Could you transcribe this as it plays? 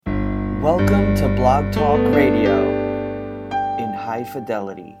Welcome to Blog Talk Radio in high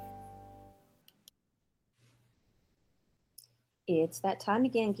fidelity. It's that time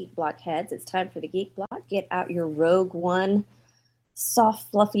again, Geek Block heads. It's time for the Geek Block. Get out your Rogue One soft,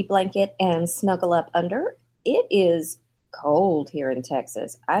 fluffy blanket and snuggle up under. It is cold here in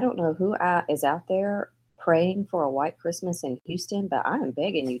Texas. I don't know who is out there praying for a white Christmas in Houston, but I am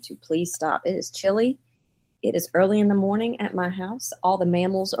begging you to please stop. It is chilly. It is early in the morning at my house. All the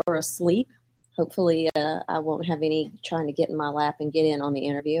mammals are asleep. Hopefully, I won't have any trying to get in my lap and get in on the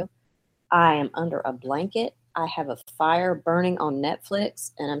interview. I am under a blanket. I have a fire burning on Netflix,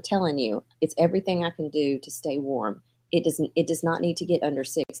 and I'm telling you, it's everything I can do to stay warm. It does not need to get under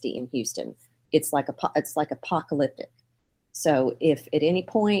 60 in Houston. It's like apocalyptic. So if at any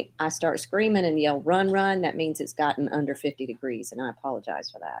point I start screaming and yell, run, run, that means it's gotten under 50 degrees, and I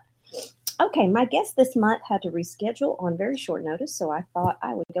apologize for that. Okay, my guest this month had to reschedule on very short notice, so I thought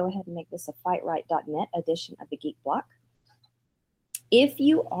I would go ahead and make this a FightRight.net edition of the Geek Block. If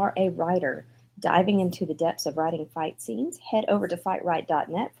you are a writer diving into the depths of writing fight scenes, head over to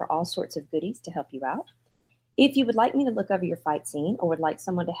FightRight.net for all sorts of goodies to help you out. If you would like me to look over your fight scene or would like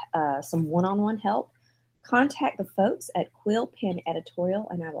someone to some one-on-one help, contact the folks at Quill Pen Editorial,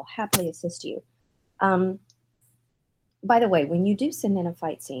 and I will happily assist you. By the way, when you do send in a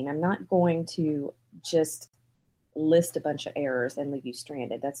fight scene, I'm not going to just list a bunch of errors and leave you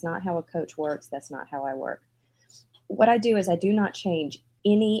stranded. That's not how a coach works. That's not how I work. What I do is I do not change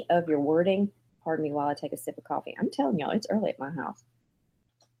any of your wording. Pardon me while I take a sip of coffee. I'm telling y'all, it's early at my house.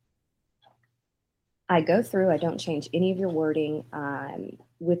 I go through, I don't change any of your wording.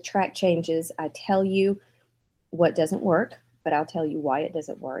 With track changes, I tell you what doesn't work, but I'll tell you why it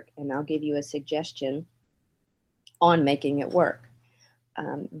doesn't work, and I'll give you a suggestion on making it work.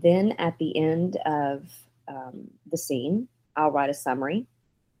 Then at the end of the scene, I'll write a summary,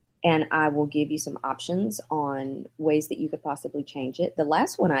 and I will give you some options on ways that you could possibly change it. The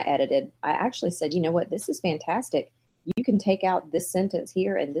last one I edited, I actually said, you know what, this is fantastic. You can take out this sentence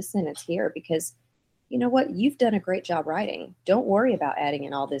here and this sentence here because, you know what, you've done a great job writing. Don't worry about adding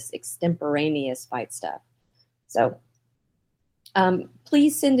in all this extemporaneous fight stuff. So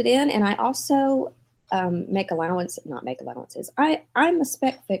please send it in, and I also not make allowances. I'm a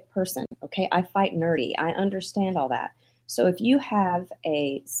spec fic person, okay? I fight nerdy. I understand all that. So if you have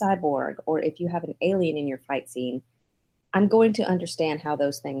a cyborg or if you have an alien in your fight scene, I'm going to understand how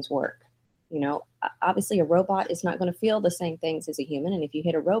those things work. You know, obviously a robot is not going to feel the same things as a human, and if you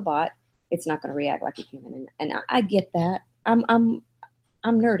hit a robot, it's not going to react like a human. And I get that. I'm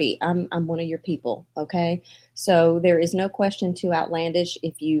nerdy. I'm one of your people, okay? So there is no question too outlandish.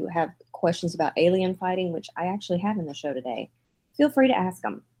 If you have questions about alien fighting, which I actually have in the show today, feel free to ask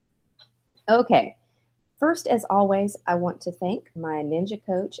them. Okay. First, as always, I want to thank my ninja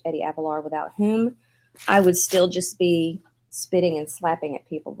coach, Eddie Avalar, without whom I would still just be spitting and slapping at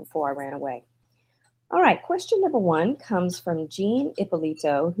people before I ran away. All right, question number 1 comes from Jean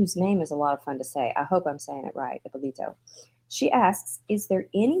Ippolito, whose name is a lot of fun to say. I hope I'm saying it right, Ippolito. She asks, is there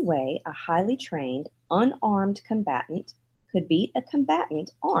any way a highly trained, unarmed combatant could beat a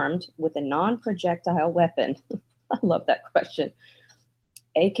combatant armed with a non-projectile weapon? I love that question.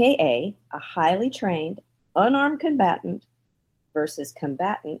 AKA a highly trained, unarmed combatant versus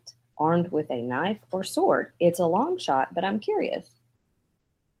combatant armed with a knife or sword. It's a long shot, but I'm curious.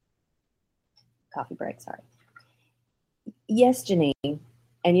 Coffee break, sorry. Yes, Janine.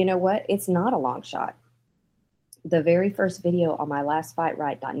 And you know what? It's not a long shot. The very first video on my last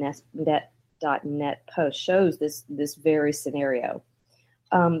FightRight.net post shows this very scenario.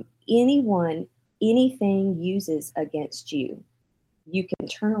 Anything uses against you, you can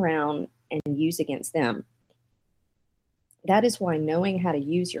turn around and use against them. That is why knowing how to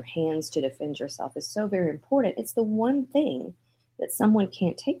use your hands to defend yourself is so very important. It's the one thing that someone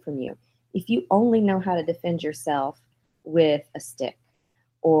can't take from you. If you only know how to defend yourself with a stick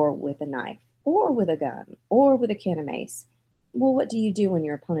or with a knife or with a gun or with a can of mace, well, what do you do when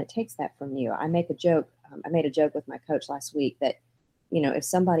your opponent takes that from you? I make a joke. I made a joke with my coach last week that, you know, if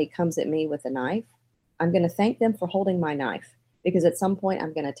somebody comes at me with a knife, I'm going to thank them for holding my knife because at some point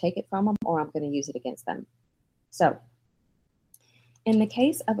I'm going to take it from them or I'm going to use it against them. So in the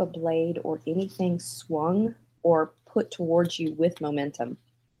case of a blade or anything swung or put towards you with momentum,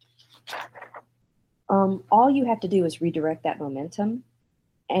 all you have to do is redirect that momentum,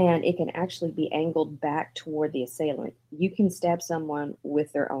 and it can actually be angled back toward the assailant. You can stab someone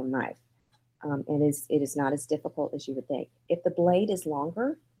with their own knife. It is not as difficult as you would think. If the blade is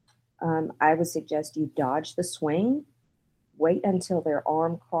longer, I would suggest you dodge the swing, wait until their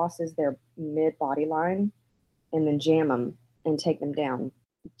arm crosses their mid-body line, and then jam them and take them down.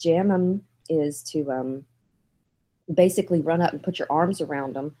 Jam them is to basically run up and put your arms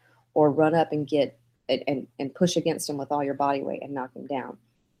around them, or run up and get and push against them with all your body weight and knock them down.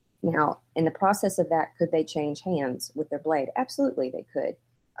 Now, in the process of that, could they change hands with their blade? Absolutely, they could.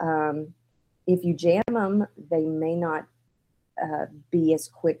 If you jam them, they may not be as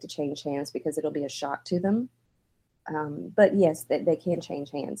quick to change hands because it'll be a shock to them. But yes, they can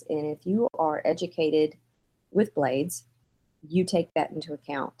change hands. And if you are educated with blades, you take that into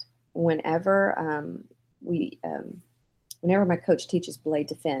account. Whenever whenever my coach teaches blade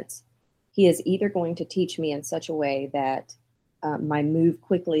defense, he is either going to teach me in such a way that my move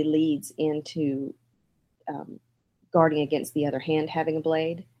quickly leads into guarding against the other hand having a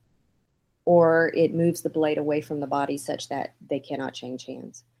blade, or it moves the blade away from the body such that they cannot change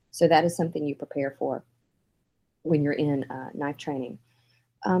hands. So that is something you prepare for when you're in knife training.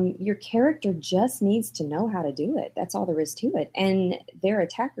 Your character just needs to know how to do it. That's all there is to it. And their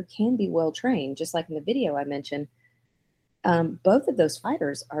attacker can be well trained. Just like in the video I mentioned, both of those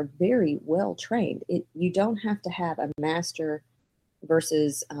fighters are very well trained. You don't have to have a master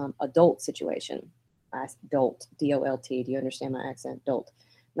versus adult situation. Dolt, D-O-L-T. Do you understand my accent? Dolt,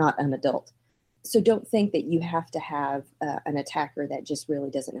 not an adult. So don't think that you have to have an attacker that just really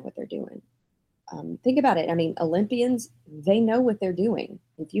doesn't know what they're doing. Think about it. I mean, Olympians, they know what they're doing.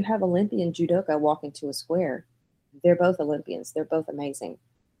 If you have Olympian judoka walk into a square, they're both Olympians. They're both amazing.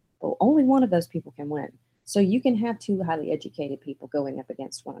 But only one of those people can win. So you can have two highly educated people going up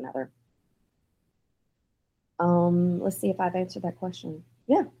against one another. Let's see if I've answered that question.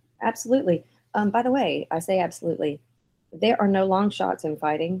 Yeah, absolutely. By the way, I say absolutely. There are no long shots in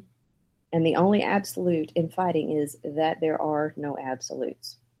fighting. And the only absolute in fighting is that there are no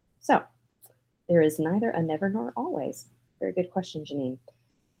absolutes. So there is neither a never nor always. Very good question, Janine.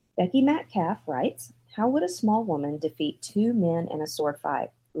 Becky Metcalf writes, how would a small woman defeat two men in a sword fight?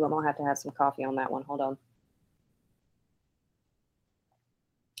 Ooh, I'm going to have some coffee on that one. Hold on.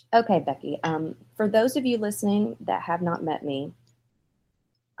 Okay, Becky. For those of you listening that have not met me,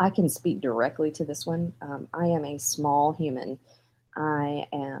 I can speak directly to this one. I am a small human. I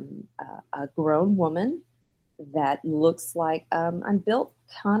am a grown woman that looks like I'm built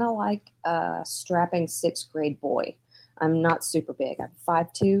kind of like a strapping sixth grade boy. I'm not super big. I'm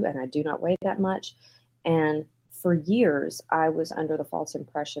 5'2", and I do not weigh that much. And for years, I was under the false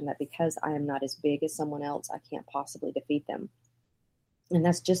impression that because I am not as big as someone else, I can't possibly defeat them. And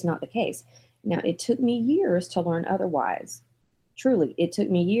that's just not the case. Now, it took me years to learn otherwise. Truly, it took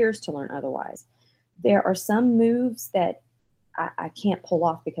me years to learn otherwise. There are some moves that I can't pull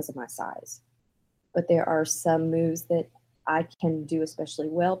off because of my size. But there are some moves that I can do especially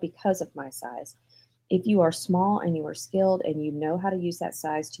well because of my size. If you are small and you are skilled and you know how to use that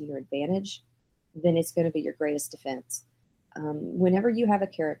size to your advantage, then it's going to be your greatest defense. Whenever you have a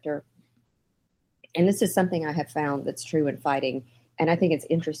character, and this is something I have found that's true in fighting, and I think it's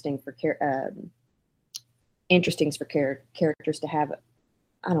interesting for characters to have.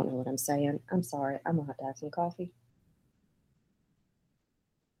 I don't know what I'm saying. I'm sorry. I'm going to have some coffee.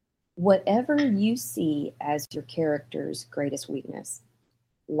 Whatever you see as your character's greatest weakness,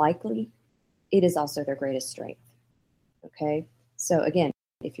 likely it is also their greatest strength. Okay? So again,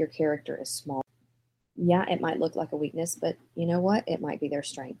 if your character is small, yeah, it might look like a weakness, but you know what? It might be their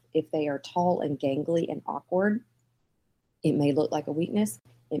strength. If they are tall and gangly and awkward, it may look like a weakness.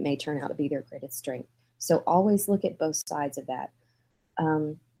 It may turn out to be their greatest strength. So always look at both sides of that.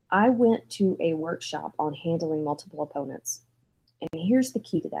 I went to a workshop on handling multiple opponents. And here's the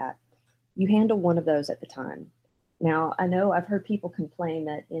key to that. You handle one of those at the time. Now, I know I've heard people complain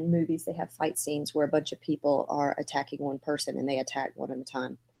that in movies they have fight scenes where a bunch of people are attacking one person and they attack one at a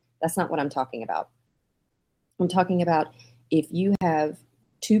time. That's not what I'm talking about. I'm talking about if you have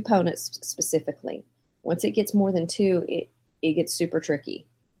two opponents specifically. Once it gets more than two, it gets super tricky.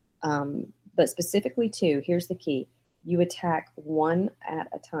 But specifically two, here's the key. You attack one at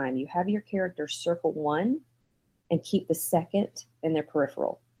a time. You have your character circle one and keep the second in their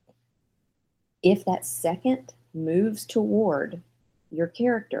peripheral. If that second moves toward your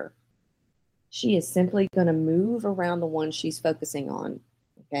character, she is simply going to move around the one she's focusing on,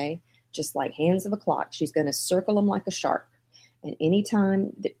 okay? Just like hands of a clock. She's going to circle them like a shark. And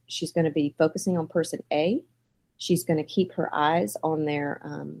anytime that she's going to be focusing on person A, she's going to keep her eyes on their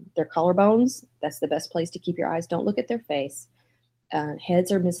collarbones. That's the best place to keep your eyes. Don't look at their face.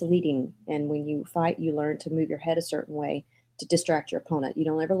 Heads are misleading. And when you fight, you learn to move your head a certain way to distract your opponent. You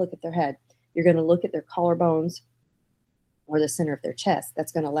don't ever look at their head. You're going to look at their collarbones or the center of their chest.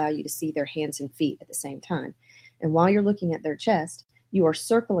 That's going to allow you to see their hands and feet at the same time. And while you're looking at their chest, you are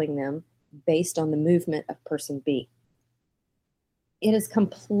circling them based on the movement of person B. It is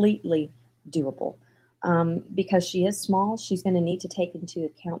completely doable. Because she is small, she's going to need to take into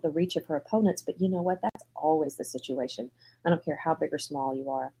account the reach of her opponents. But you know what? That's always the situation. I don't care how big or small you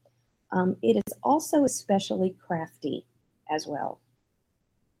are. It is also especially crafty as well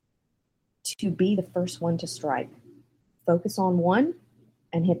to be the first one to strike. Focus on one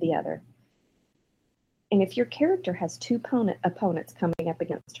and hit the other. And if your character has two opponents coming up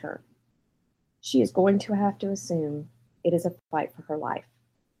against her, she is going to have to assume it is a fight for her life.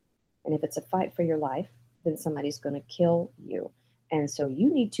 And if it's a fight for your life, then somebody's going to kill you. And so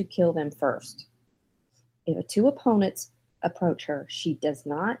you need to kill them first. If two opponents approach her, she does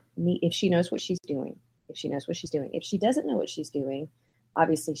not need, if she knows what she's doing, if she doesn't know what she's doing,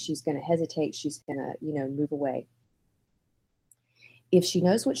 obviously she's going to hesitate. She's going to, move away. If she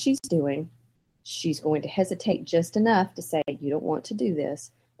knows what she's doing, she's going to hesitate just enough to say, you don't want to do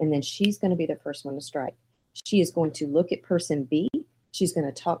this. And then she's going to be the first one to strike. She is going to look at person B. She's going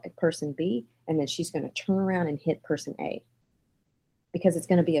to talk at person B. And then she's going to turn around and hit person A. Because it's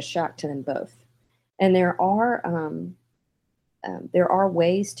going to be a shock to them both. And there are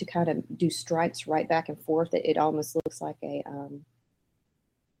ways to kind of do strikes right back and forth. It almost looks like a,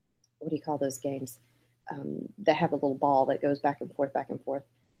 what do you call those games? That have a little ball that goes back and forth, back and forth.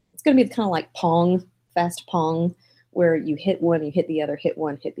 It's going to be kind of like Pong, fast Pong, where you hit one, you hit the other, hit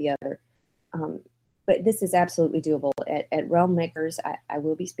one, hit the other. But this is absolutely doable. At Realm Makers, I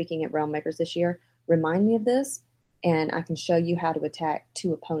will be speaking at Realm Makers this year. Remind me of this, and I can show you how to attack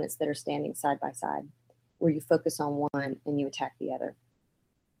two opponents that are standing side by side, where you focus on one and you attack the other.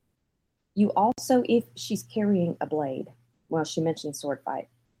 You also, if she's carrying a blade, well, she mentioned sword fight.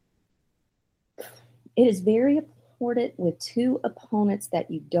 It is very important with two opponents that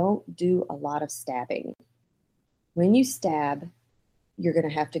you don't do a lot of stabbing. When you stab, you're going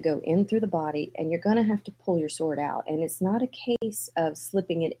to have to go in through the body and you're going to have to pull your sword out. And it's not a case of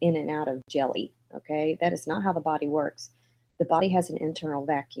slipping it in and out of jelly, okay? That is not how the body works. The body has an internal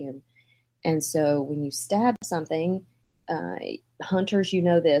vacuum. And so when you stab something, hunters, you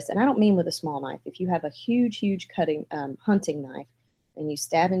know this, and I don't mean with a small knife. If you have a huge cutting hunting knife and you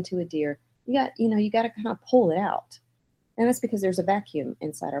stab into a deer, you got to kind of pull it out. And that's because there's a vacuum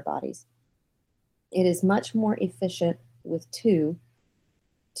inside our bodies. It is much more efficient with two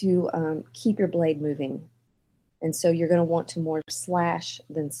to keep your blade moving. And so you're going to want to more slash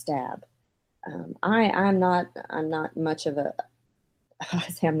than stab. I'm not much of a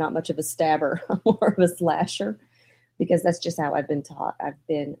stabber. I'm more of a slasher because that's just how I've been taught.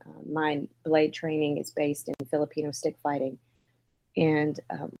 My blade training is based in Filipino stick fighting, and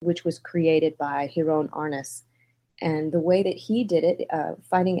which was created by Hiron Arnas. And the way that he did it,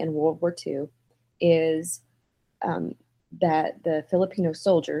 fighting in World War II, is that the Filipino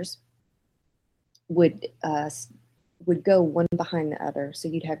soldiers would go one behind the other. So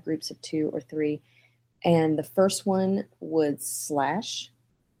you'd have groups of 2 or 3, and the first one would slash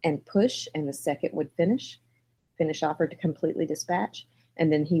and push, and the second would finish off or to completely dispatch.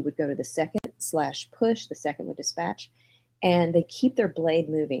 And then he would go to the second, slash, push, the second would dispatch. And they keep their blade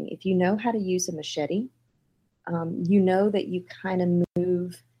moving. If you know how to use a machete, you know that you kind of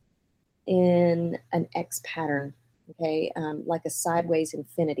move in an X pattern, okay, like a sideways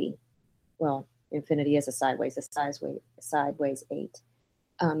infinity. Well, infinity is a sideways 8,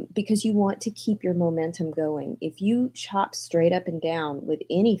 because you want to keep your momentum going. If you chop straight up and down with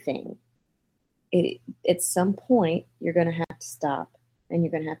anything, at some point you're going to have to stop, and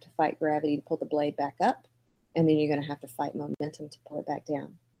you're going to have to fight gravity to pull the blade back up, and then you're going to have to fight momentum to pull it back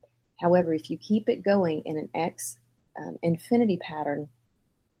down. However, if you keep it going in an X infinity pattern,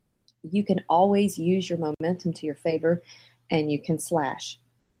 you can always use your momentum to your favor, and you can slash,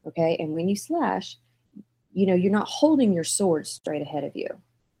 okay? And when you slash, you're not holding your sword straight ahead of you,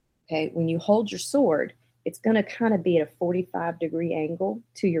 okay? When you hold your sword, it's going to kind of be at a 45-degree angle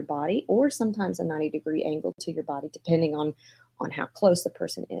to your body, or sometimes a 90-degree angle to your body, depending on how close the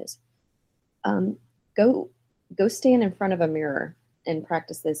person is. Go stand in front of a mirror and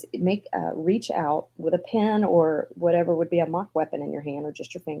practice this. Reach out with a pen or whatever would be a mock weapon in your hand, or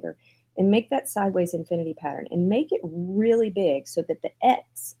just your finger, and make that sideways infinity pattern, and make it really big so that the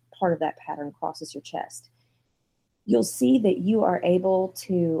X part of that pattern crosses your chest. You'll see that you are able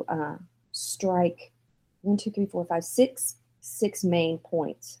to strike 1, 2, 3, 4, 5, 6 main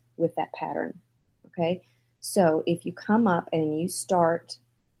points with that pattern. Okay, so if you come up and you start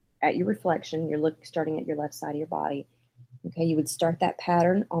at your reflection, you're starting at your left side of your body. Okay, you would start that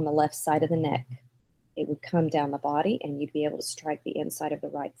pattern on the left side of the neck. It would come down the body, and you'd be able to strike the inside of the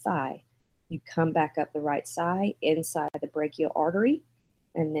right thigh. You come back up the right side, inside the brachial artery,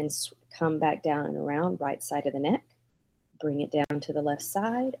 and then come back down and around right side of the neck, Bring it down to the left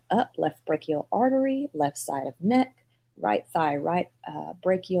side, up, left brachial artery, left side of neck, right thigh, right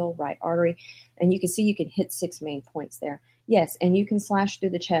brachial, right artery. And you can see you can hit 6 main points there. Yes, and you can slash through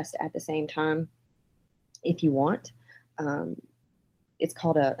the chest at the same time if you want. It's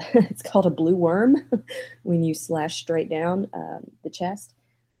called a it's called a blue worm when you slash straight down the chest.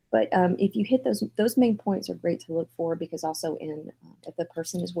 But if you hit those main points are great to look for, because also if the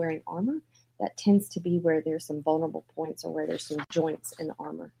person is wearing armor, that tends to be where there's some vulnerable points or where there's some joints in the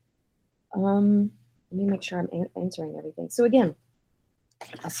armor. Let me make sure I'm answering everything. So again,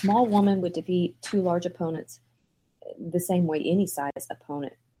 a small woman would defeat 2 large opponents the same way any size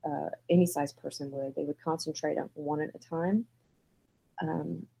opponent, any size person would. They would concentrate on one at a time.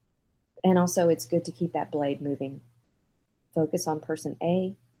 And also it's good to keep that blade moving. Focus on person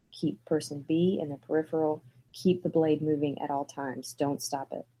A, keep person B in the peripheral, keep the blade moving at all times. Don't stop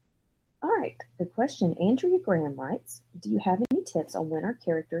it. All right, the question Andrea Graham writes, do you have any tips on when our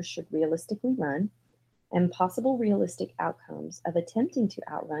characters should realistically run and possible realistic outcomes of attempting to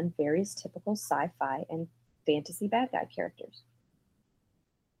outrun various typical sci-fi and fantasy bad guy characters?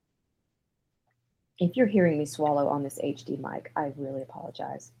 If you're hearing me swallow on this HD mic, I really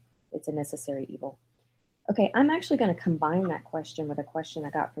apologize. It's a necessary evil. Okay, I'm actually going to combine that question with a question I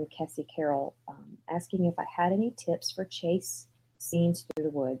got from Kessie Carroll, asking if I had any tips for chase scenes through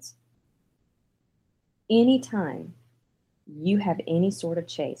the woods. Anytime you have any sort of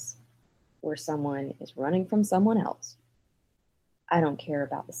chase where someone is running from someone else, I don't care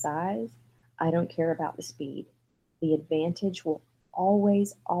about the size, I don't care about the speed. The advantage will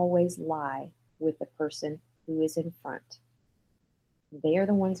always, always lie with the person who is in front. They are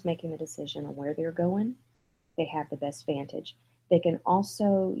the ones making the decision on where they're going. They have the best vantage. They can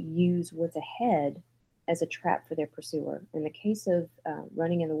also use what's ahead as a trap for their pursuer. In the case of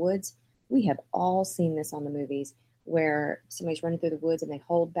running in the woods, we have all seen this on the movies where somebody's running through the woods and they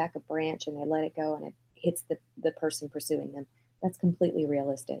hold back a branch and they let it go and it hits the person pursuing them. That's completely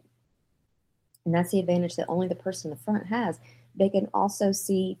realistic. And that's the advantage that only the person in the front has. They can also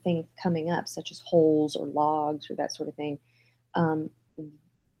see things coming up, such as holes or logs or that sort of thing.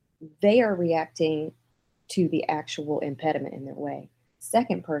 They are reacting to the actual impediment in their way.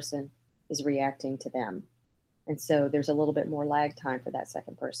 Second person is reacting to them. And so there's a little bit more lag time for that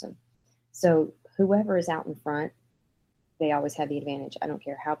second person. So whoever is out in front, they always have the advantage. I don't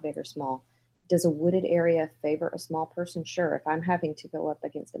care how big or small. Does a wooded area favor a small person? Sure. If I'm having to go up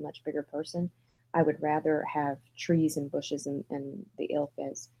against a much bigger person, I would rather have trees and bushes and the ilk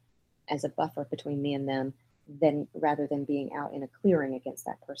as a buffer between me and them rather than being out in a clearing against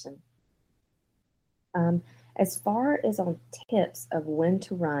that person. As far as on tips of when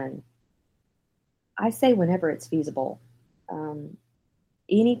to run, I say whenever it's feasible.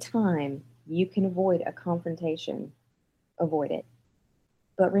 Anytime you can avoid a confrontation, avoid it.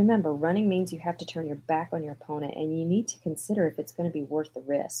 But remember, running means you have to turn your back on your opponent, and you need to consider if it's going to be worth the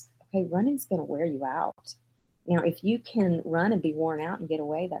risk. Okay, running's going to wear you out. Now, if you can run and be worn out and get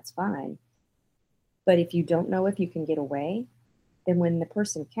away, that's fine. But if you don't know if you can get away, then when the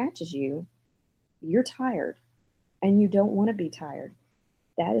person catches you, you're tired, and you don't want to be tired.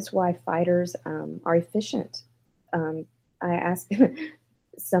 That is why fighters are efficient. I asked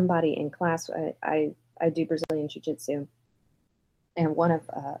somebody in class, I do Brazilian Jiu-Jitsu, and one of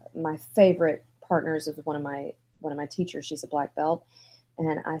my favorite partners is one of my teachers. She's a black belt.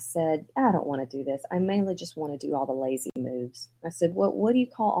 And I said, I don't want to do this. I mainly just want to do all the lazy moves. I said, what do you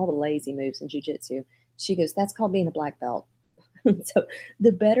call all the lazy moves in jiu-jitsu? She goes, that's called being a black belt. So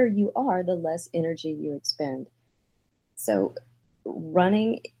the better you are, the less energy you expend. So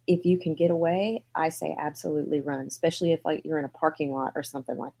running, if you can get away, I say absolutely run, especially if like you're in a parking lot or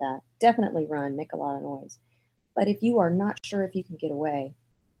something like that. Definitely run, make a lot of noise. But if you are not sure if you can get away,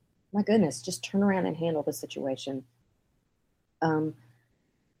 my goodness, just turn around and handle the situation.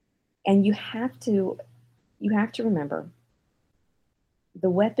 And you have to remember,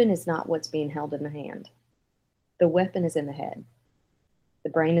 the weapon is not what's being held in the hand. The weapon is in the head. The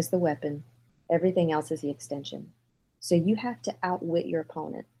brain is the weapon. Everything else is the extension. So you have to outwit your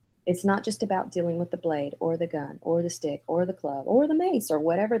opponent. It's not just about dealing with the blade or the gun or the stick or the club or the mace or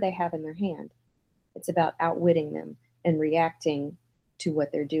whatever they have in their hand. It's about outwitting them and reacting to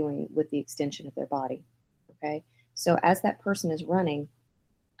what they're doing with the extension of their body. Okay? So as that person is running,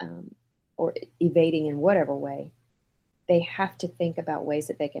 or evading in whatever way, they have to think about ways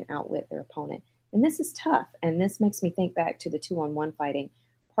that they can outwit their opponent. And this is tough. And this makes me think back to the 2-on-1 fighting.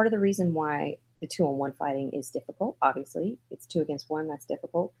 Part of the reason why the 2-on-1 fighting is difficult, obviously, it's 2 against 1, that's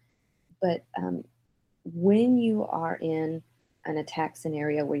difficult. But when you are in an attack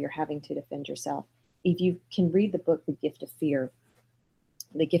scenario where you're having to defend yourself, If you can read the book, The Gift of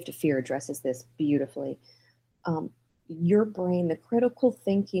Fear addresses this beautifully. Your brain, the critical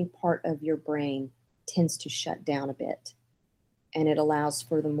thinking part of your brain, tends to shut down a bit, and it allows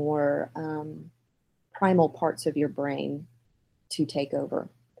for the more primal parts of your brain to take over,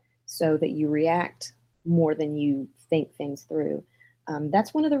 so that you react more than you think things through.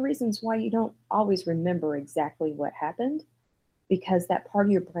 That's one of the reasons why you don't always remember exactly what happened, because that part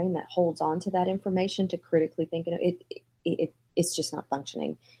of your brain that holds on to that information to critically think it's just not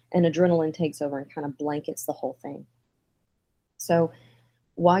functioning, and adrenaline takes over and kind of blankets the whole thing. So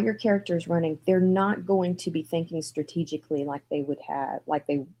while your character is running, they're not going to be thinking strategically like they would have,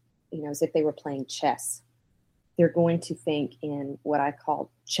 as if they were playing chess. They're going to think in what I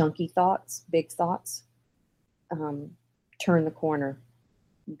call chunky thoughts, big thoughts. Turn the corner,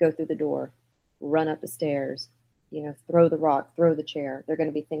 go through the door, run up the stairs, throw the rock, throw the chair. They're going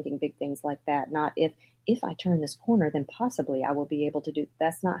to be thinking big things like that. Not if I turn this corner, then possibly I will be able to do.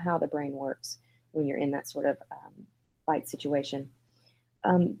 That's not how the brain works when you're in that sort of fight situation.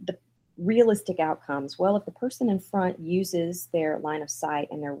 The realistic outcomes. Well, if the person in front uses their line of sight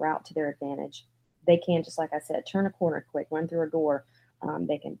and their route to their advantage, they can, just like I said, turn a corner quick, run through a door.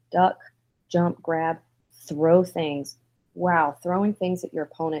 They can duck, jump, grab, throw things. Wow, throwing things at your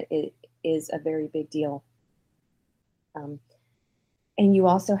opponent is a very big deal. And you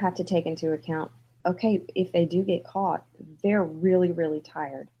also have to take into account, okay, if they do get caught, they're really, really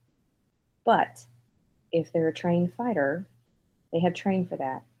tired. But if they're a trained fighter, they have trained for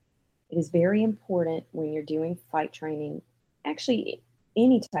that. It is very important when you're doing fight training, actually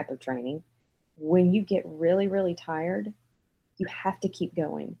any type of training, when you get really, really tired, you have to keep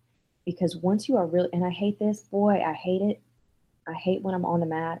going. Because once you are really, and I hate this, boy, I hate it. I hate when I'm on the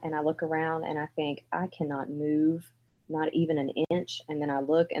mat and I look around and I think I cannot move, not even an inch. And then I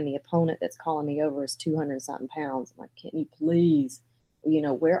look and the opponent that's calling me over is 200 something pounds. I'm like, can you please,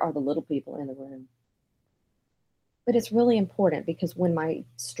 where are the little people in the room? But it's really important, because when my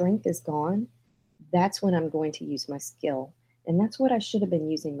strength is gone, that's when I'm going to use my skill. And that's what I should have been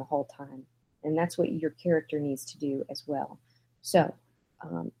using the whole time. And that's what your character needs to do as well. So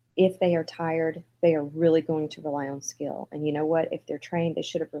if they are tired, they are really going to rely on skill. And you know what? If they're trained, they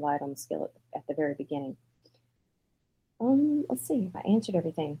should have relied on skill at the very beginning. Let's see if I answered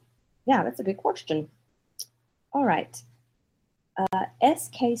everything. Yeah, that's a good question. All right.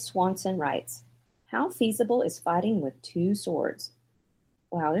 S.K. Swanson writes, how feasible is fighting with two swords?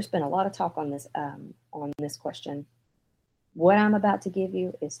 Wow, there's been a lot of talk on this question. What I'm about to give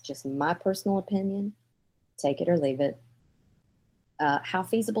you is just my personal opinion. Take it or leave it. How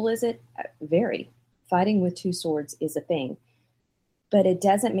feasible is it? Very. Fighting with two swords is a thing, but it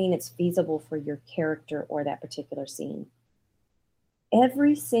doesn't mean it's feasible for your character or that particular scene.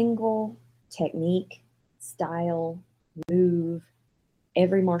 Every single technique, style, move,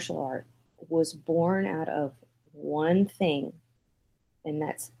 every martial art was born out of one thing, and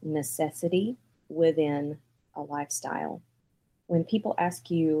that's necessity within a lifestyle. When people ask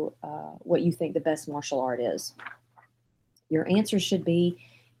you what you think the best martial art is, your answer should be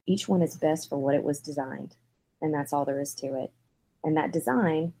each one is best for what it was designed, and that's all there is to it. And that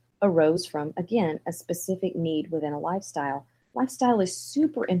design arose from, again, a specific need within a lifestyle. Lifestyle is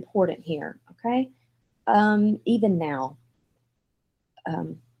super important here, okay? Even now,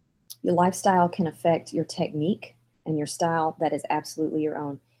 your lifestyle can affect your technique and your style. That is absolutely your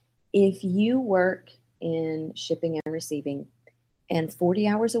own. If you work in shipping and receiving and 40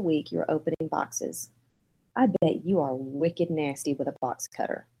 hours a week you're opening boxes, I bet you are wicked nasty with a box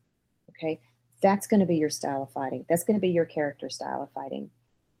cutter, okay? That's going to be your style of fighting. That's going to be your character style of fighting.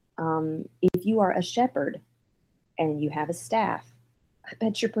 If you are a shepherd and you have a staff, I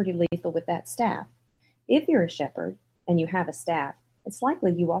bet you're pretty lethal with that staff. If you're a shepherd and you have a staff, it's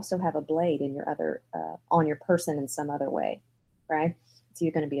likely you also have a blade in your other on your person in some other way, right? It's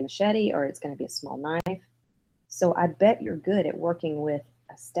either going to be a machete or it's going to be a small knife. So I bet you're good at working with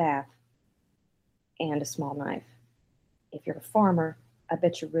a staff and a small knife. If you're a farmer, I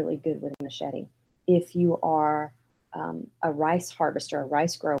bet you're really good with a machete. If you are a rice harvester, a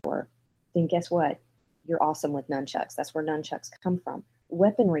rice grower, then guess what? You're awesome with nunchucks. That's where nunchucks come from.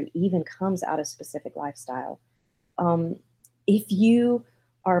 Weaponry even comes out of specific lifestyle. If you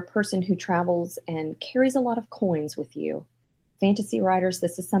are a person who travels and carries a lot of coins with you, fantasy writers,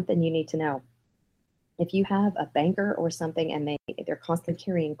 this is something you need to know. If you have a banker or something and they're constantly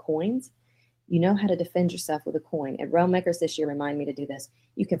carrying coins, you know how to defend yourself with a coin. At Realm Makers this year, remind me to do this.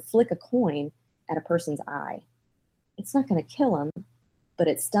 You can flick a coin at a person's eye. It's not going to kill them, but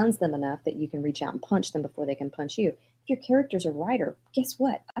it stuns them enough that you can reach out and punch them before they can punch you. If your character's a writer. Guess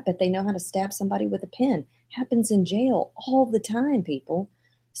what? I bet they know how to stab somebody with a pen. Happens in jail all the time, people.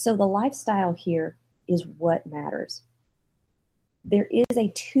 So the lifestyle here is what matters. There is a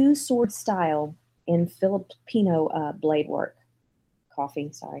two-sword style in Filipino blade work.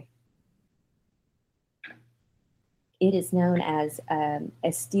 Coffee, sorry. It is known as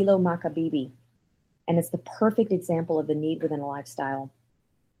estilo makabibi, and it's the perfect example of the need within a lifestyle.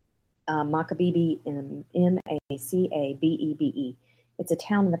 Makabibi, Macabebe. It's a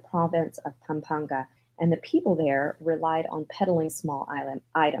town in the province of Pampanga, and the people there relied on peddling small island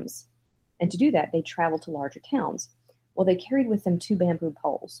items. And to do that, they traveled to larger towns. Well, they carried with them two bamboo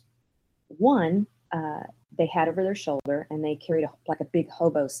poles. One they had over their shoulder, and they carried like a big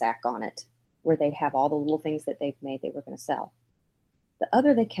hobo sack on it, where they'd have all the little things that they've made they were going to sell. The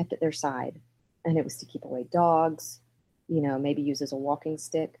other they kept at their side, and it was to keep away dogs, maybe use as a walking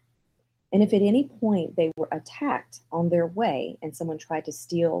stick. And if at any point they were attacked on their way and someone tried to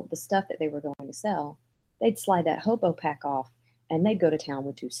steal the stuff that they were going to sell, they'd slide that hobo pack off and they'd go to town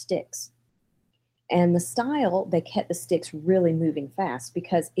with two sticks. And the style, they kept the sticks really moving fast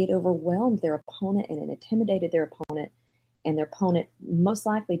because it overwhelmed their opponent and it intimidated their opponent, and their opponent most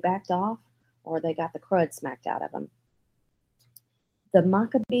likely backed off or they got the crud smacked out of them. The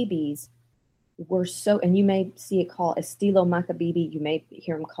Macabebes were so, and you may see it called estilo Macabebe, you may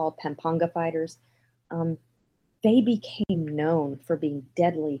hear them called Pampanga fighters. They became known for being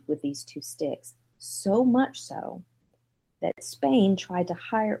deadly with these two sticks, so much so that Spain tried to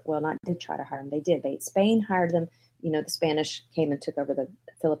hire, well, not did try to hire them, Spain hired them, the Spanish came and took over the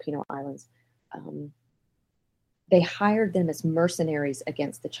Filipino islands. They hired them as mercenaries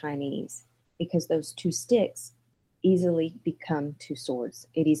against the Chinese because those two sticks easily become two swords.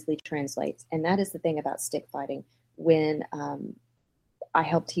 It easily translates. And that is the thing about stick fighting. When I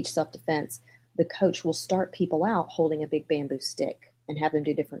help teach self-defense, the coach will start people out holding a big bamboo stick and have them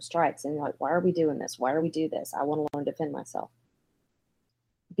do different strikes. And like, why are we doing this? Why are we do this? I want to learn to defend myself.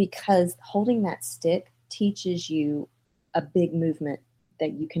 Because holding that stick teaches you a big movement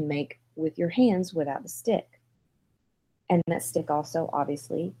that you can make with your hands without the stick. And that stick also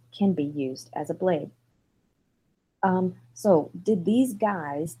obviously can be used as a blade. So did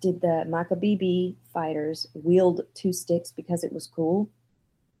the Macabebe fighters wield two sticks because it was cool?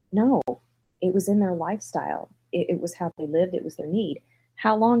 No, it was in their lifestyle. It was how they lived. It was their need.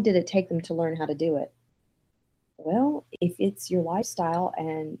 How long did it take them to learn how to do it? Well, if it's your lifestyle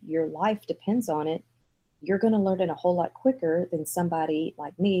and your life depends on it, you're going to learn it a whole lot quicker than somebody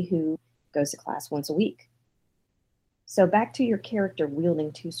like me who goes to class once a week. So back to your character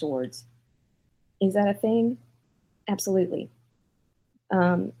wielding two swords. Is that a thing? Absolutely.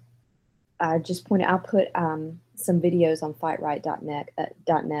 I just pointed, I'll put some videos on fightright.net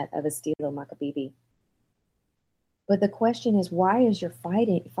of estilo Macabebe. But the question is, why is your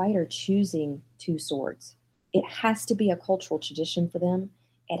fighter choosing two swords? It has to be a cultural tradition for them.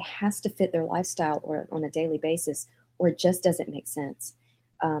 It has to fit their lifestyle or on a daily basis, or it just doesn't make sense.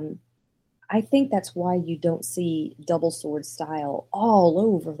 I think that's why you don't see double sword style all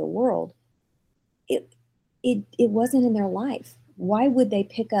over the world. It wasn't in their life. Why would they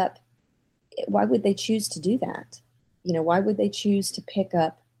choose to do that? Why would they choose to pick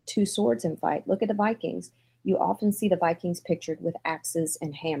up two swords and fight? Look at the Vikings. You often see the Vikings pictured with axes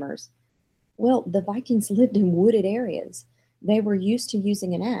and hammers. Well, the Vikings lived in wooded areas. They were used to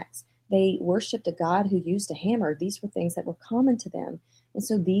using an axe. They worshipped a god who used a hammer. These were things that were common to them. And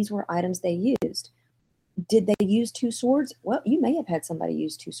so these were items they used. Did they use two swords? Well, you may have had somebody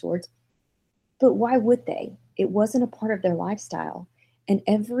use two swords, but why would they? It wasn't a part of their lifestyle. And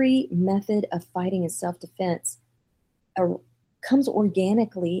every method of fighting and self-defense comes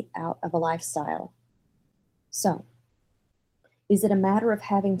organically out of a lifestyle. So, is it a matter of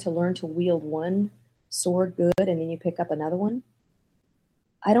having to learn to wield one sword good and then you pick up another one?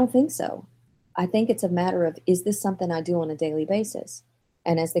 I don't think so. I think it's a matter of, is this something I do on a daily basis?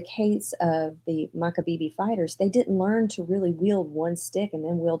 And as the case of the Macabebe fighters, they didn't learn to really wield one stick and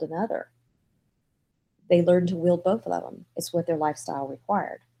then wield another. They learned to wield both of them. It's what their lifestyle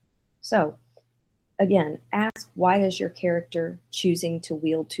required. So, again, ask, why is your character choosing to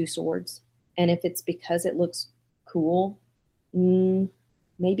wield two swords? And if it's because it looks cool,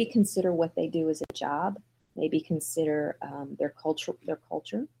 maybe consider what they do as a job. Maybe consider their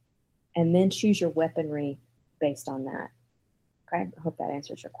culture, and then choose your weaponry based on that. Okay, I hope that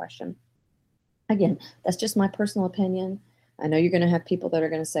answers your question. Again, that's just my personal opinion. I know you're going to have people that are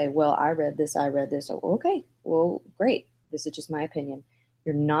going to say, well, I read this. Oh, okay, well, great. This is just my opinion.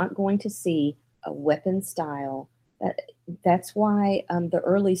 You're not going to see a weapon style that That's why the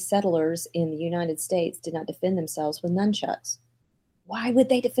early settlers in the United States did not defend themselves with nunchucks. Why would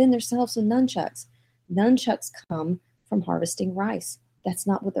they defend themselves with nunchucks? Nunchucks come from harvesting rice. That's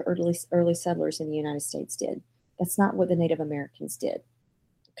not what the early settlers in the United States did. That's not what the Native Americans did.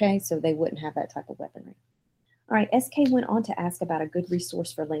 Okay, so they wouldn't have that type of weaponry. All right, SK went on to ask about a good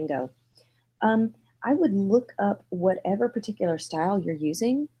resource for lingo. I would look up whatever particular style you're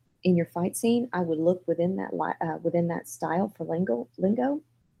using in your fight scene. I would look within that style for lingo.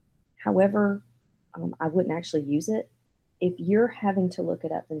 However, I wouldn't actually use it. If you're having to look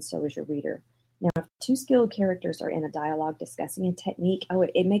it up, then so is your reader. Now, if two skilled characters are in a dialogue discussing a technique,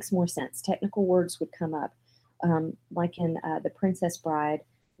 it makes more sense. Technical words would come up, like in The Princess Bride,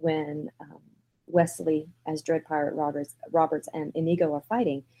 when Wesley, as Dread Pirate Roberts and Inigo are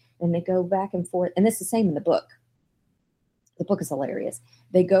fighting, and they go back and forth. And it's the same in the book. The book is hilarious.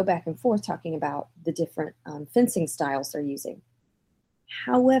 They go back and forth talking about the different fencing styles they're using.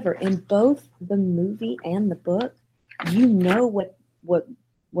 However, in both the movie and the book, you know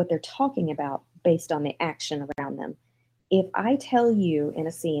what they're talking about based on the action around them. If I tell you in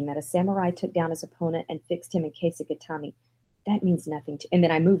a scene that a samurai took down his opponent and fixed him in Keisugatami, that means nothing to, and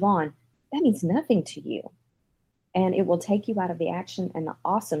then I move on, that means nothing to you. And it will take you out of the action and the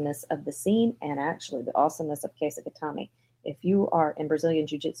awesomeness of the scene, and actually the awesomeness of Keisugatami. If you are in Brazilian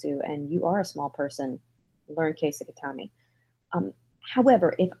Jiu-Jitsu and you are a small person, learn Keisugatami.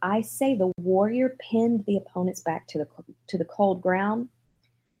 However, if I say the warrior pinned the opponent's back to the cold ground,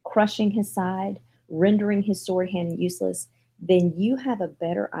 crushing his side, rendering his sword hand useless, then you have a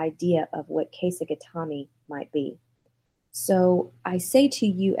better idea of what Keisugatami might be. So I say to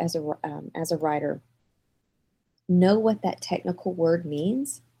you as a writer, know what that technical word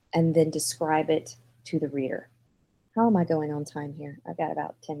means and then describe it to the reader. How am I going on time here? I've got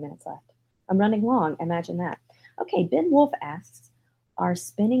about 10 minutes left. I'm running long. Imagine that. Okay, Ben Wolf asks, are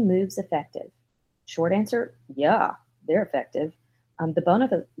spinning moves effective? Short answer, yeah, they're effective.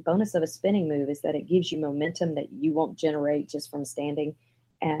 The bonus of a spinning move is that it gives you momentum that you won't generate just from standing,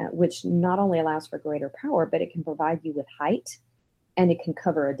 which not only allows for greater power, but it can provide you with height and it can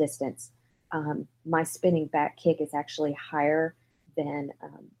cover a distance. My spinning back kick is actually higher than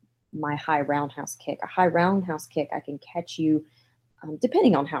my high roundhouse kick. A high roundhouse kick, I can catch you,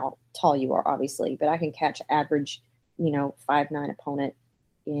 depending on how tall you are, obviously, but I can catch average, 5'9" opponent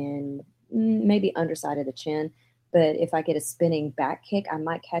in maybe underside of the chin. But if I get a spinning back kick, I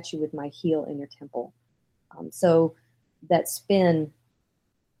might catch you with my heel in your temple. So that spin,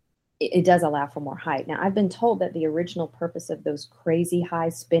 it does allow for more height. Now, I've been told that the original purpose of those crazy high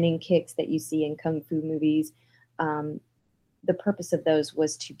spinning kicks that you see in Kung Fu movies, the purpose of those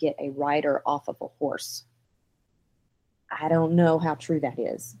was to get a rider off of a horse. I don't know how true that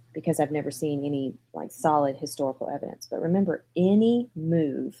is because I've never seen any solid historical evidence. But remember, any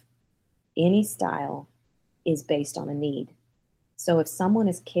move, any style is based on a need. So if someone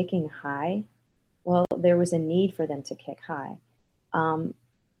is kicking high, well, there was a need for them to kick high.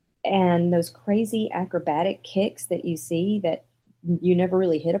 And those crazy acrobatic kicks that you see that you never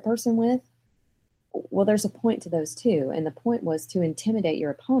really hit a person with, well, there's a point to those too. And the point was to intimidate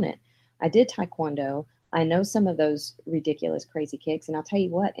your opponent. I did Taekwondo. I know some of those ridiculous, crazy kicks. And I'll tell you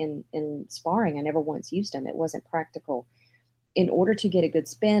what, in sparring, I never once used them. It wasn't practical. In order to get a good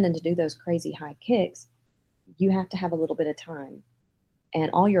spin and to do those crazy high kicks, you have to have a little bit of time.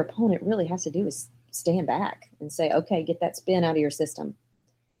 And all your opponent really has to do is stand back and say, okay, get that spin out of your system.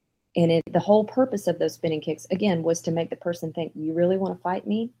 And the whole purpose of those spinning kicks, again, was to make the person think, you really want to fight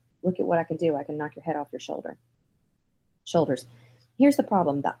me? Look at what I can do. I can knock your head off your shoulders. Here's the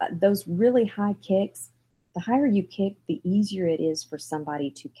problem. Those really high kicks, the higher you kick, the easier it is for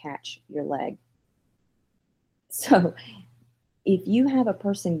somebody to catch your leg. So if you have a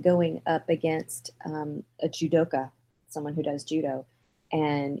person going up against a judoka, someone who does judo,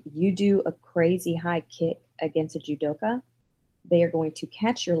 and you do a crazy high kick against a judoka, they are going to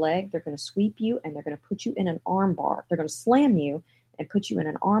catch your leg, they're going to sweep you, and they're going to put you in an arm bar. They're going to slam you and put you in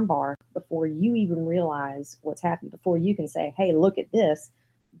an arm bar before you even realize what's happened, before you can say, hey, look at this.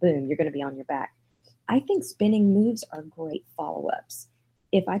 Boom, you're going to be on your back. I think spinning moves are great follow-ups.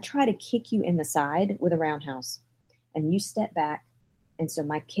 If I try to kick you in the side with a roundhouse and you step back, and so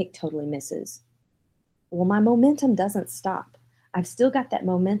my kick totally misses, well, my momentum doesn't stop. I've still got that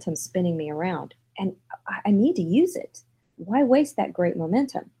momentum spinning me around, and I need to use it. Why waste that great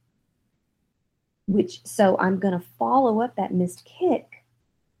momentum? So I'm going to follow up that missed kick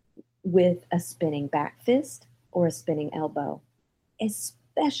with a spinning back fist or a spinning elbow,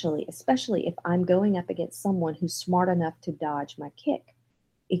 especially if I'm going up against someone who's smart enough to dodge my kick.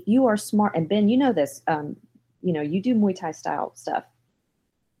 If you are smart, and Ben, you know this, you do Muay Thai style stuff.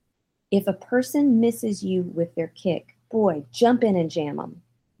 If a person misses you with their kick, boy, jump in and jam them.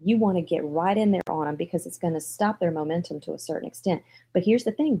 You want to get right in there on them because it's going to stop their momentum to a certain extent. But here's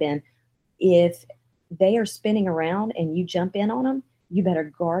the thing, Ben. If they are spinning around and you jump in on them, you better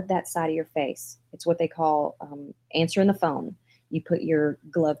guard that side of your face. It's what they call answering the phone. You put your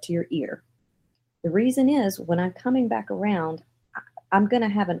glove to your ear. The reason is when I'm coming back around, I'm going to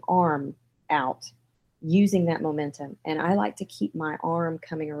have an arm out using that momentum. And I like to keep my arm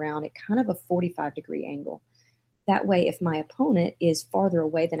coming around at kind of a 45-degree angle. That way, if my opponent is farther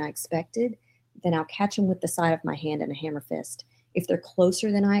away than I expected, then I'll catch them with the side of my hand and a hammer fist. If they're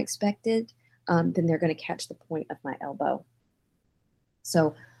closer than I expected, then they're going to catch the point of my elbow.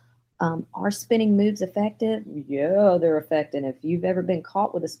 So are spinning moves effective? Yeah, they're effective. If you've ever been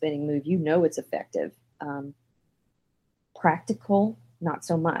caught with a spinning move, you know it's effective. Practical, not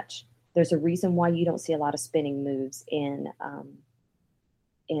so much. There's a reason why you don't see a lot of spinning moves in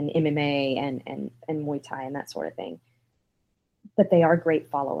MMA and Muay Thai and that sort of thing. But they are great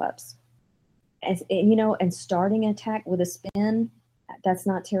follow-ups. And starting an attack with a spin, that's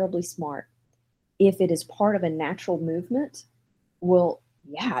not terribly smart. If it is part of a natural movement, well,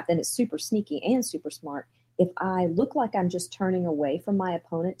 yeah, then it's super sneaky and super smart. If I look like I'm just turning away from my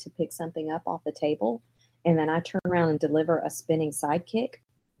opponent to pick something up off the table, and then I turn around and deliver a spinning side kick,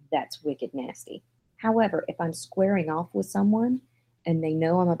 that's wicked nasty. However, if I'm squaring off with someone and they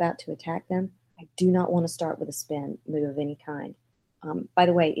know I'm about to attack them, I do not want to start with a spin move of any kind. By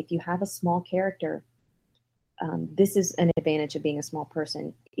the way, if you have a small character, this is an advantage of being a small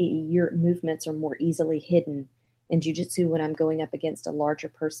person. Your movements are more easily hidden. In jiu-jitsu, when I'm going up against a larger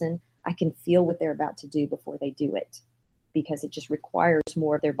person, I can feel what they're about to do before they do it because it just requires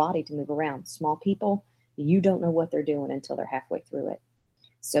more of their body to move around. Small people, you don't know what they're doing until they're halfway through it.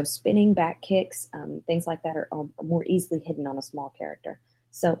 So spinning, back kicks, things like that are more easily hidden on a small character.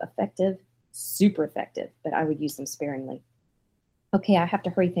 So effective, super effective, but I would use them sparingly. Okay, I have to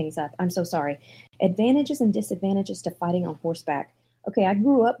hurry things up. I'm so sorry. Advantages and disadvantages to fighting on horseback. Okay, I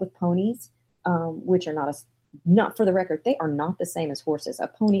grew up with ponies, which are not for the record, they are not the same as horses. A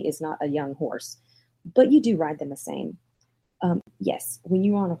pony is not a young horse, but you do ride them the same. Yes, when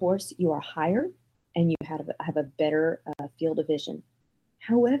you're on a horse, you are higher and you have a better field of vision.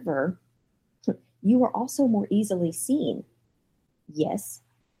 However, you are also more easily seen. Yes,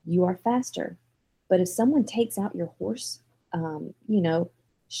 you are faster, but if someone takes out your horse,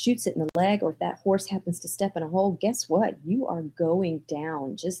 shoots it in the leg, or if that horse happens to step in a hole, guess what? You are going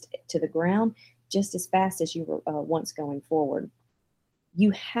down just to the ground just as fast as you were once going forward.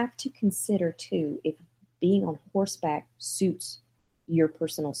 You have to consider, too, if being on horseback suits your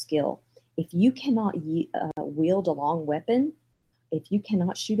personal skill. If you cannot wield a long weapon, if you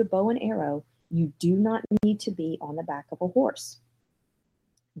cannot shoot a bow and arrow, you do not need to be on the back of a horse.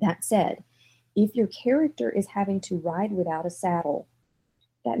 That said, if your character is having to ride without a saddle,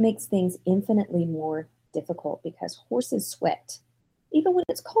 that makes things infinitely more difficult because horses sweat. Even when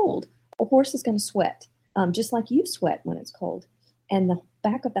it's cold, a horse is going to sweat, just like you sweat when it's cold. And the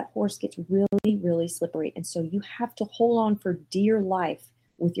back of that horse gets really, really slippery. And so you have to hold on for dear life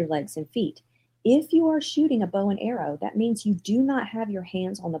with your legs and feet. If you are shooting a bow and arrow, that means you do not have your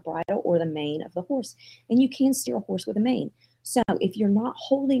hands on the bridle or the mane of the horse. And you can steer a horse with a mane. So if you're not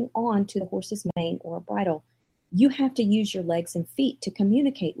holding on to the horse's mane or a bridle, you have to use your legs and feet to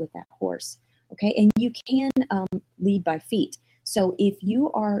communicate with that horse. Okay, and you can lead by feet. So if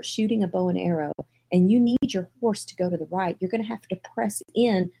you are shooting a bow and arrow and you need your horse to go to the right, you're going to have to press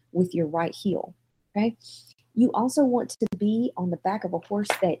in with your right heel. Okay. You also want to be on the back of a horse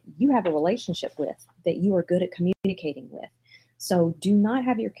that you have a relationship with, that you are good at communicating with. So do not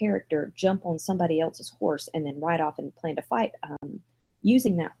have your character jump on somebody else's horse and then ride off and plan to fight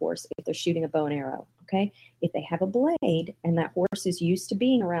using that horse if they're shooting a bow and arrow. Okay. If they have a blade and that horse is used to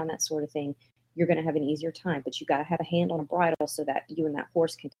being around that sort of thing, you're going to have an easier time, but you got to have a hand on a bridle so that you and that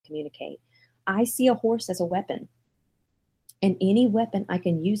horse can communicate. I see a horse as a weapon, and any weapon I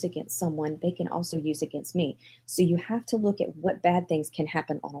can use against someone, they can also use against me. So you have to look at what bad things can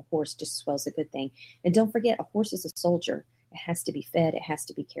happen on a horse just as well as a good thing. And don't forget, a horse is a soldier. It has to be fed. It has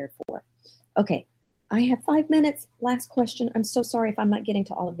to be cared for. Okay. I have 5 minutes. Last question. I'm so sorry if I'm not getting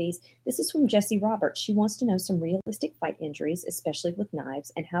to all of these. This is from Jessie Roberts. She wants to know some realistic fight injuries, especially with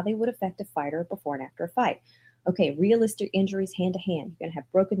knives, and how they would affect a fighter before and after a fight. Okay, realistic injuries hand to hand. You're going to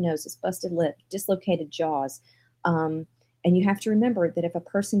have broken noses, busted lip, dislocated jaws. And you have to remember that if a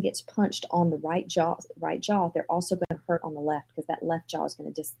person gets punched on the right jaw, they're also going to hurt on the left because that left side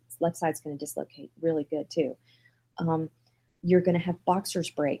is going to dislocate really good too. You're going to have boxer's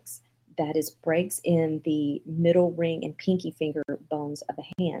breaks. that is breaks in the middle ring and pinky finger bones of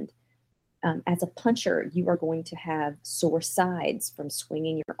the hand. As a puncher, you are going to have sore sides from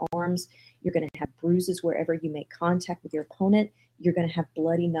swinging your arms. You're going to have bruises wherever you make contact with your opponent. You're going to have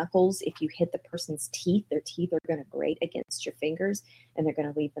bloody knuckles if you hit the person's teeth. Their teeth are going to grate against your fingers, and they're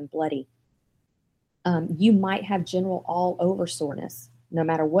going to leave them bloody. You might have general all-over soreness. No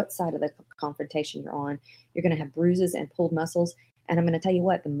matter what side of the confrontation you're on, you're going to have bruises and pulled muscles. And I'm going to tell you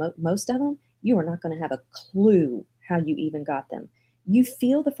what, most of them, you are not going to have a clue how you even got them. You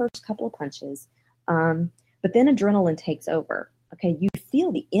feel the first couple of punches, but then adrenaline takes over. Okay, you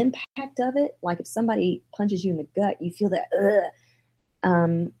feel the impact of it. Like if somebody punches you in the gut, you feel that,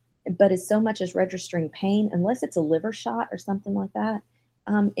 but it's so much as registering pain, unless it's a liver shot or something like that,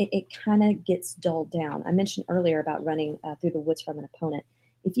 it kind of gets dulled down. I mentioned earlier about running through the woods from an opponent.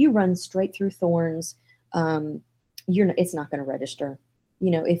 If you run straight through thorns, it's not going to register.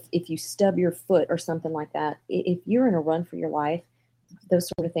 You know, if you stub your foot or something like that, if you're in a run for your life, those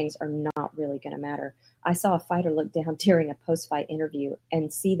sort of things are not really going to matter. I saw a fighter look down during a post-fight interview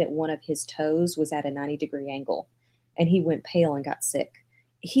and see that one of his toes was at a 90-degree angle, and he went pale and got sick.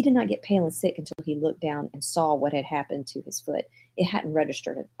 He did not get pale and sick until he looked down and saw what had happened to his foot. It hadn't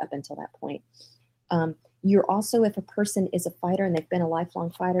registered up until that point. You're also, if a person is a fighter and they've been a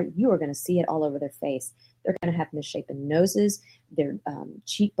lifelong fighter, you are going to see it all over their face. They're going to have misshapen noses. Their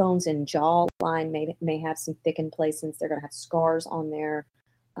cheekbones and jawline may have some thickened places. They're going to have scars on the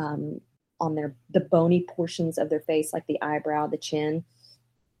bony portions of their face, like the eyebrow, the chin.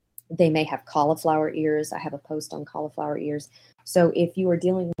 They may have cauliflower ears. I have a post on cauliflower ears. So if you are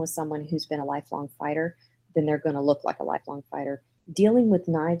dealing with someone who's been a lifelong fighter, then they're going to look like a lifelong fighter. Dealing with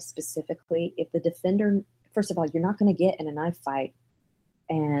knives specifically, if the defender, first of all, you're not going to get in a knife fight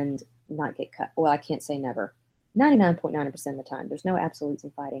and not get cut. Well, I can't say never. 99.9% of the time. There's no absolutes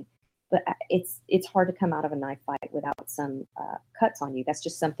in fighting. But it's hard to come out of a knife fight without some cuts on you. That's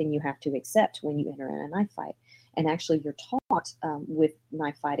just something you have to accept when you enter in a knife fight. And actually, you're taught with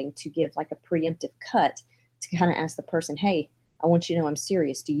knife fighting to give like a preemptive cut to kind of ask the person, hey, I want you to know I'm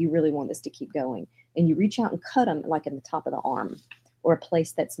serious. Do you really want this to keep going? And you reach out and cut them like in the top of the arm or a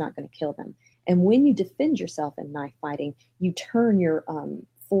place that's not going to kill them. And when you defend yourself in knife fighting, you turn your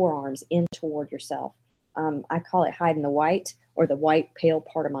forearms in toward yourself. I call it hide in the white, or the white pale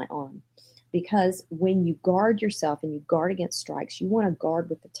part of my arm. Because when you guard yourself and you guard against strikes, you want to guard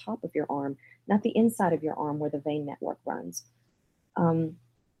with the top of your arm, not the inside of your arm where the vein network runs. Let's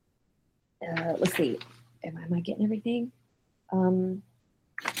see. Am I getting everything?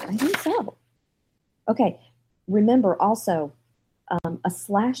 I think so. Okay. Remember also, a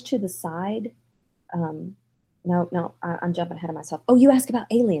slash to the side. No, I'm jumping ahead of myself. Oh, you asked about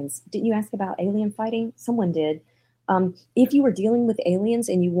aliens. Didn't you ask about alien fighting? Someone did. If you were dealing with aliens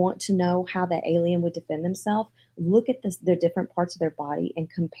and you want to know how that alien would defend themselves, look at the different parts of their body and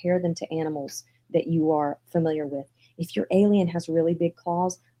compare them to animals that you are familiar with. If your alien has really big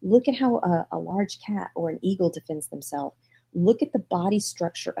claws, look at how a large cat or an eagle defends themselves. Look at the body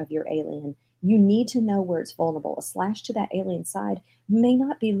structure of your alien. You need to know where it's vulnerable. A slash to that alien side may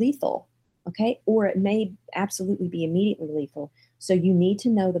not be lethal, okay? Or it may absolutely be immediately lethal. So you need to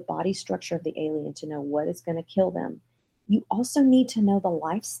know the body structure of the alien to know what is going to kill them. You also need to know the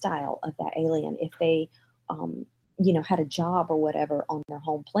lifestyle of that alien if they, had a job or whatever on their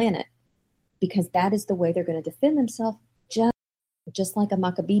home planet, because that is the way they're going to defend themselves. Just like a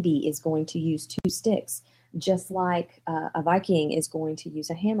Maccabibi is going to use 2 sticks, just like a Viking is going to use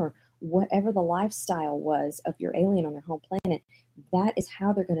a hammer. Whatever the lifestyle was of your alien on their home planet, that is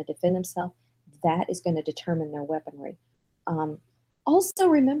how they're going to defend themselves. That is going to determine their weaponry. Also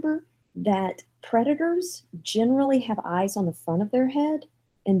remember that predators generally have eyes on the front of their head,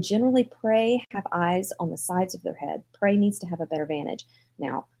 and generally prey have eyes on the sides of their head. Prey needs to have a better vantage.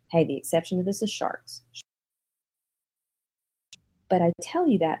 Now, hey, the exception to this is sharks. But I tell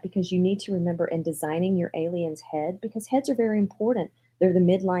you that because you need to remember in designing your alien's head, because heads are very important. They're the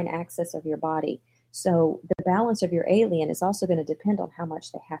midline axis of your body. So the balance of your alien is also going to depend on how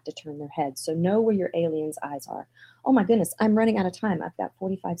much they have to turn their head. So know where your alien's eyes are. Oh my goodness, I'm running out of time. I've got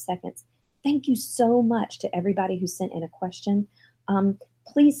 45 seconds. Thank you so much to everybody who sent in a question.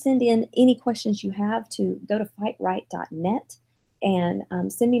 Please send in any questions you have to go to fightright.net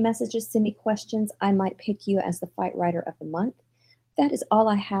and send me messages, send me questions. I might pick you as the Fight Writer of the Month. That is all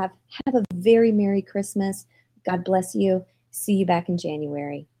I have. Have a very Merry Christmas. God bless you. See you back in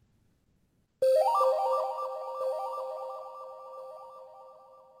January.